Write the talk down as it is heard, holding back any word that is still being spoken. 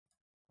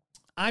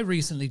I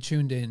recently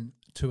tuned in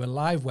to a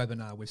live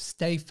webinar with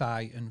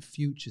StayFi and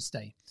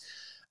FutureStay.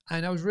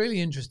 And I was really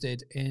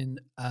interested in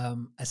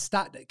a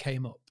stat that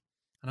came up.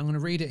 And I'm going to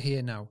read it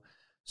here now.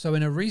 So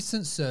in a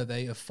recent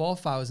survey of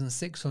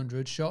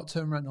 4,600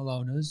 short-term rental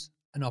owners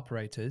and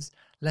operators,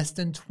 less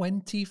than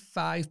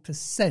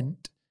 25%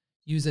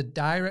 use a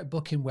direct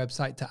booking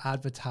website to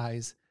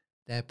advertise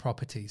their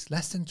properties.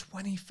 Less than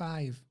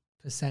 25%,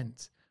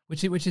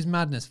 which is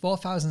madness.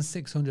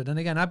 4,600. And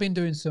again, I've been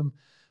doing some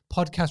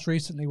podcasts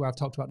recently where I've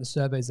talked about the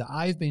surveys that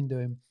I've been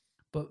doing,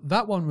 but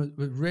that one would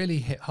really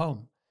hit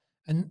home.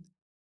 And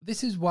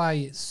this is why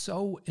it's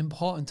so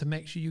important to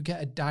make sure you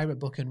get a direct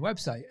booking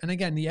website. And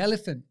again, the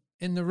elephant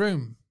in the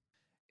room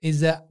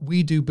is that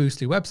we do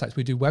Boostly websites.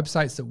 We do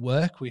websites that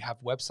work. We have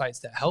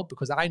websites that help,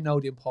 because I know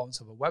the importance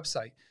of a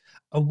website.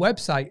 A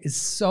website is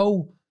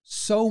so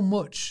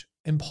much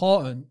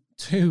important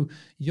to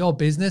your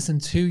business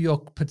and to your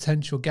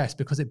potential guests,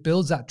 because it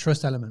builds that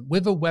trust element.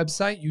 With a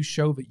website, you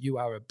show that you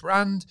are a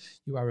brand,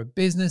 you are a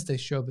business. They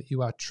show that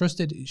you are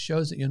trusted. It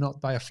shows that you're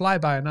not by a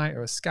fly-by-night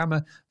or a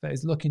scammer that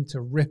is looking to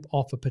rip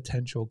off a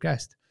potential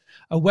guest.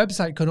 A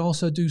website can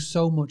also do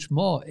so much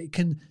more. It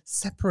can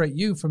separate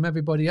you from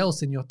everybody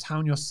else in your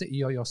town, your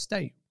city, or your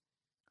state.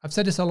 I've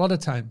said this a lot of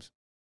times,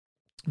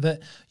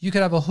 that you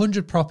could have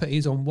 100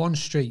 properties on one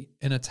street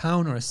in a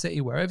town or a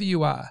city, wherever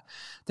you are.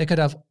 They could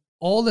have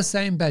all the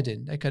same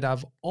bedding. They could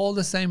have all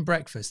the same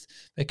breakfast.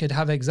 They could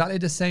have exactly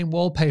the same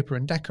wallpaper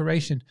and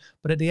decoration.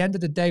 But at the end of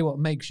the day, what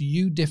makes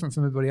you different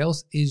from everybody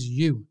else is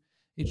you.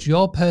 It's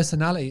your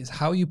personality. It's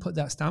how you put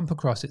that stamp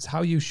across. It's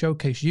how you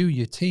showcase you,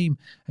 your team,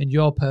 and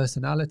your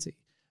personality.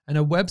 And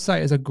a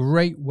website is a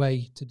great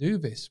way to do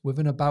this with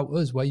an About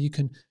Us, where you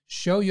can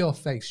show your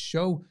face,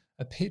 show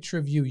a picture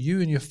of you, you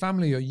and your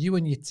family, or you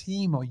and your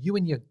team, or you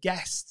and your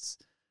guests,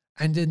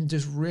 and then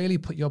just really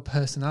put your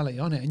personality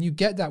on it. And you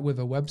get that with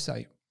a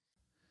website.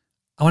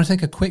 I want to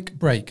take a quick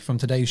break from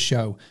today's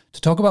show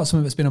to talk about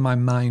something that's been on my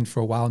mind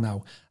for a while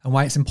now, and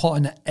why it's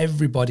important that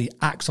everybody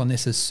acts on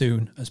this as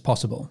soon as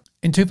possible.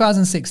 In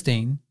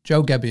 2016,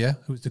 Joe Gebbia,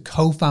 who was the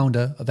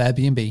co-founder of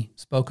Airbnb,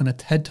 spoke on a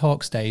TED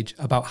Talk stage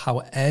about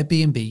how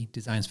Airbnb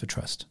designs for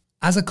trust.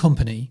 As a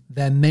company,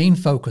 their main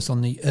focus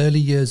on the early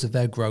years of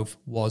their growth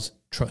was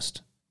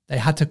trust. They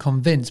had to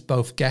convince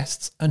both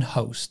guests and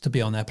hosts to be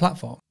on their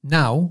platform.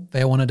 Now,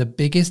 they are one of the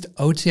biggest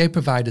OTA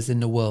providers in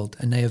the world,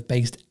 and they have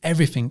based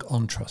everything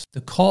on trust.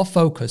 The core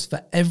focus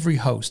for every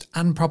host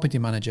and property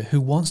manager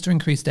who wants to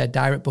increase their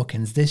direct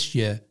bookings this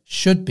year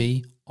should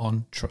be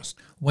on trust.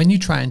 When you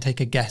try and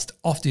take a guest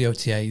off the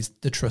OTAs,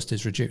 the trust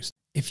is reduced.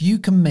 If you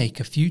can make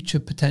a future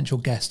potential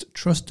guest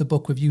trust to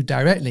book with you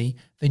directly,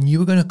 then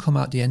you are going to come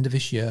out the end of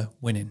this year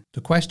winning.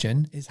 The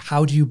question is,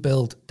 how do you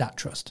build that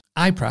trust?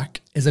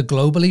 iPrac is a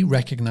globally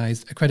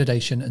recognized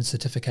accreditation and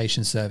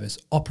certification service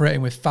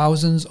operating with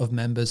thousands of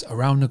members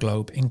around the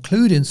globe,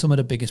 including some of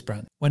the biggest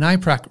brands. When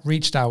iPrac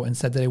reached out and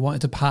said that they wanted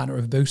to partner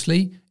with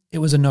Boostly, it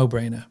was a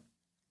no-brainer.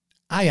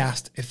 I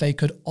asked if they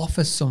could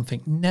offer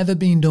something never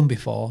been done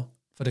before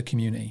for the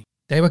community.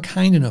 They were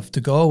kind enough to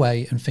go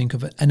away and think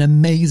of an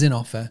amazing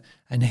offer,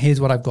 and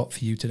here's what I've got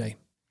for you today.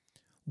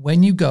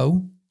 When you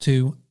go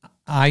to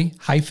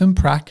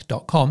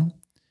i-prac.com,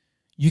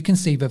 you can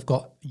see they've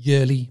got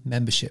yearly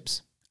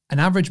memberships. An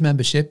average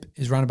membership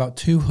is around about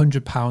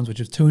 £200, which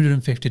is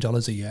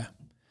 $250 a year.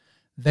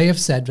 They have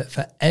said that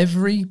for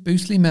every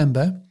Boostly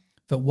member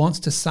that wants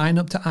to sign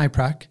up to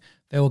iPrac,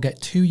 they will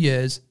get 2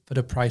 years for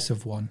the price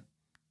of one.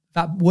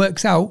 That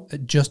works out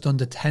at just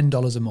under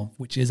 $10 a month,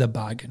 which is a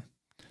bargain.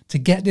 To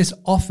get this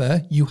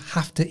offer, you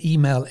have to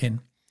email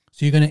in.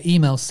 So you're going to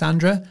email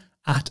Sandra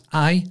at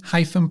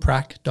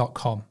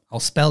i-prac.com.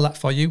 I'll spell that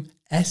for you.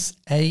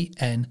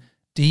 SANDRA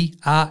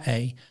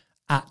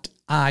at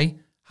i-prac.com.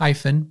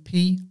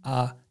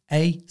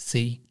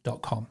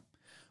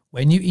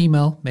 When you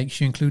email, make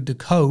sure you include the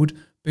code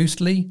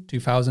Boostly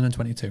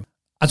 2022.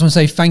 I just want to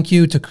say thank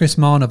you to Chris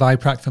Marn of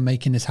iPrac for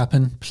making this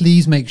happen.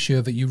 Please make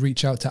sure that you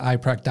reach out to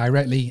iPrac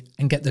directly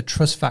and get the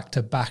trust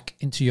factor back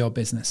into your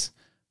business.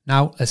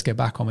 Now, let's get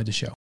back on with the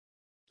show.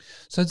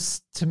 So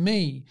to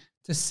me,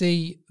 to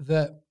see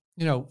that,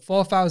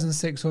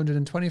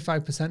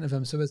 4,625% of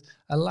them, so there's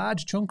a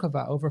large chunk of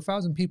that, over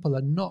 1,000 people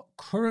are not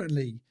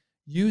currently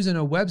using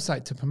a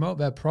website to promote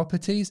their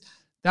properties.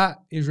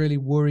 That is really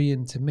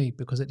worrying to me,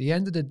 because at the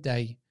end of the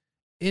day,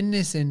 in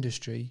this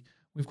industry,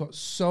 we've got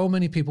so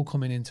many people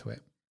coming into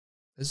it.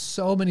 There's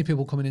so many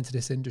people coming into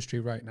this industry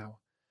right now.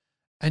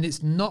 And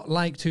it's not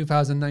like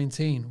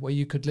 2019, where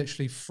you could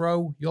literally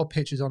throw your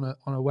pictures on a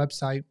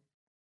website,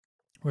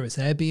 where it's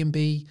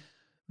Airbnb,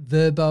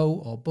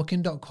 Vrbo, or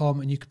Booking.com,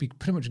 and you could be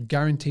pretty much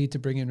guaranteed to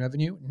bring in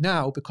revenue.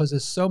 Now, because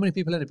there's so many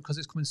people in it, because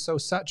it's coming so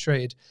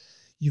saturated,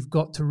 you've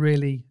got to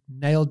really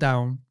nail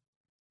down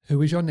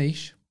who is your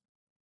niche,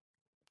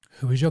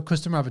 who is your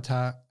customer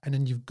avatar, and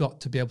then you've got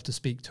to be able to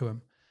speak to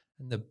them.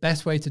 And the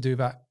best way to do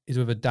that is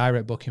with a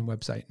direct booking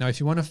website. Now, if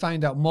you want to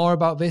find out more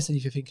about this, and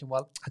if you're thinking,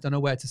 well, I don't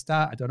know where to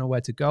start, I don't know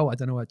where to go, I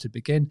don't know where to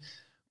begin,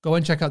 go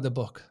and check out the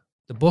book.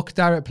 The book,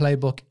 Direct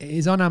Playbook, it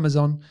is on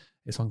Amazon.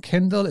 It's on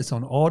Kindle, it's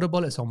on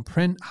Audible, it's on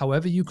print.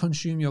 However you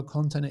consume your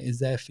content, it is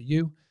there for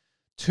you.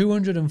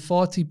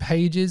 240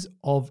 pages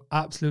of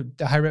absolute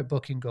direct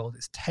booking gold.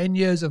 It's 10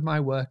 years of my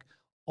work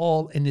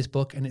all in this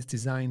book, and it's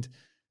designed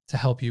to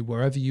help you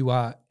wherever you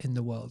are in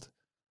the world.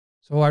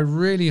 So I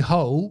really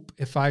hope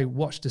if I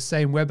watch the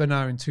same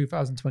webinar in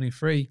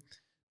 2023,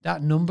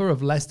 that number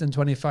of less than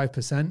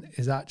 25%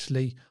 is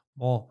actually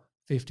more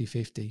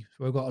 50-50.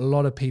 So we've got a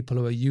lot of people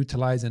who are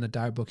utilizing a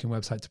direct booking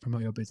website to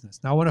promote your business.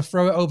 Now I want to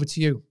throw it over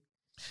to you.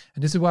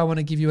 And this is why I want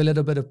to give you a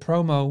little bit of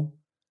promo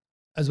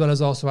as well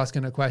as also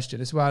asking a question.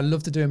 This is why I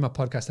love to do in my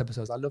podcast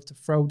episodes. I love to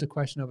throw the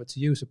question over to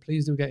you. So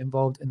please do get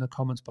involved in the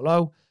comments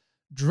below.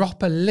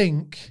 Drop a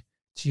link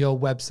to your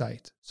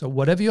website. So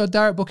whatever your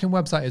direct booking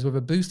website is,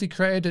 whether Boostly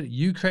created it,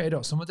 you created it,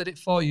 or someone did it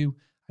for you,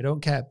 I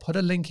don't care. Put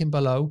a link in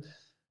below.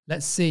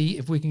 Let's see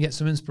if we can get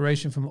some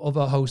inspiration from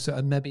other hosts that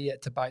are maybe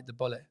yet to bite the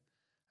bullet.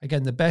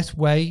 Again, the best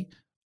way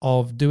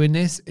of doing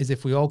this is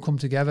if we all come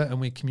together and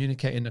we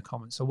communicate in the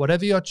comments. So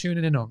whatever you're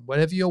tuning in on,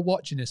 whatever you're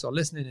watching this or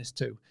listening this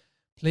to,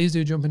 please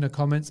do jump in the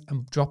comments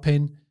and drop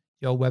in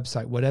your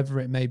website, whatever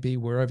it may be,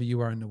 wherever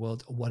you are in the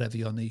world, or whatever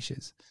your niche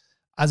is.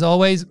 As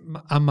always,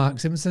 I'm Mark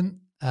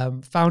Simpson,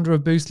 founder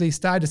of Boostly.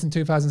 Started this in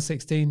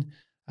 2016.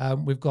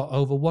 We've got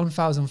over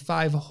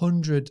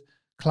 1,500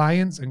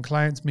 clients, and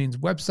clients means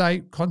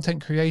website,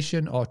 content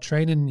creation, or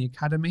training in the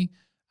academy.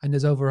 And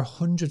there's over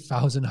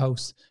 100,000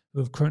 hosts who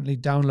have currently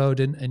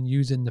downloaded and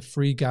using the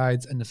free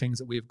guides and the things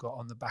that we've got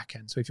on the back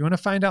end. So if you want to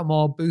find out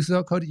more,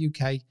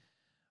 boostly.co.uk.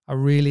 I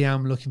really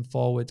am looking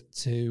forward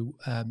to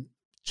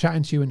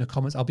chatting to you in the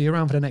comments. I'll be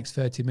around for the next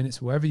 30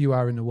 minutes, wherever you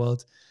are in the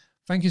world.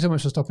 Thank you so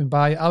much for stopping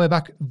by. I'll be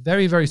back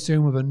very, very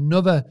soon with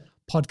another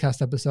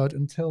podcast episode.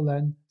 Until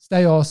then,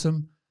 stay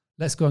awesome.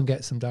 Let's go and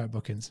get some direct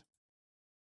bookings.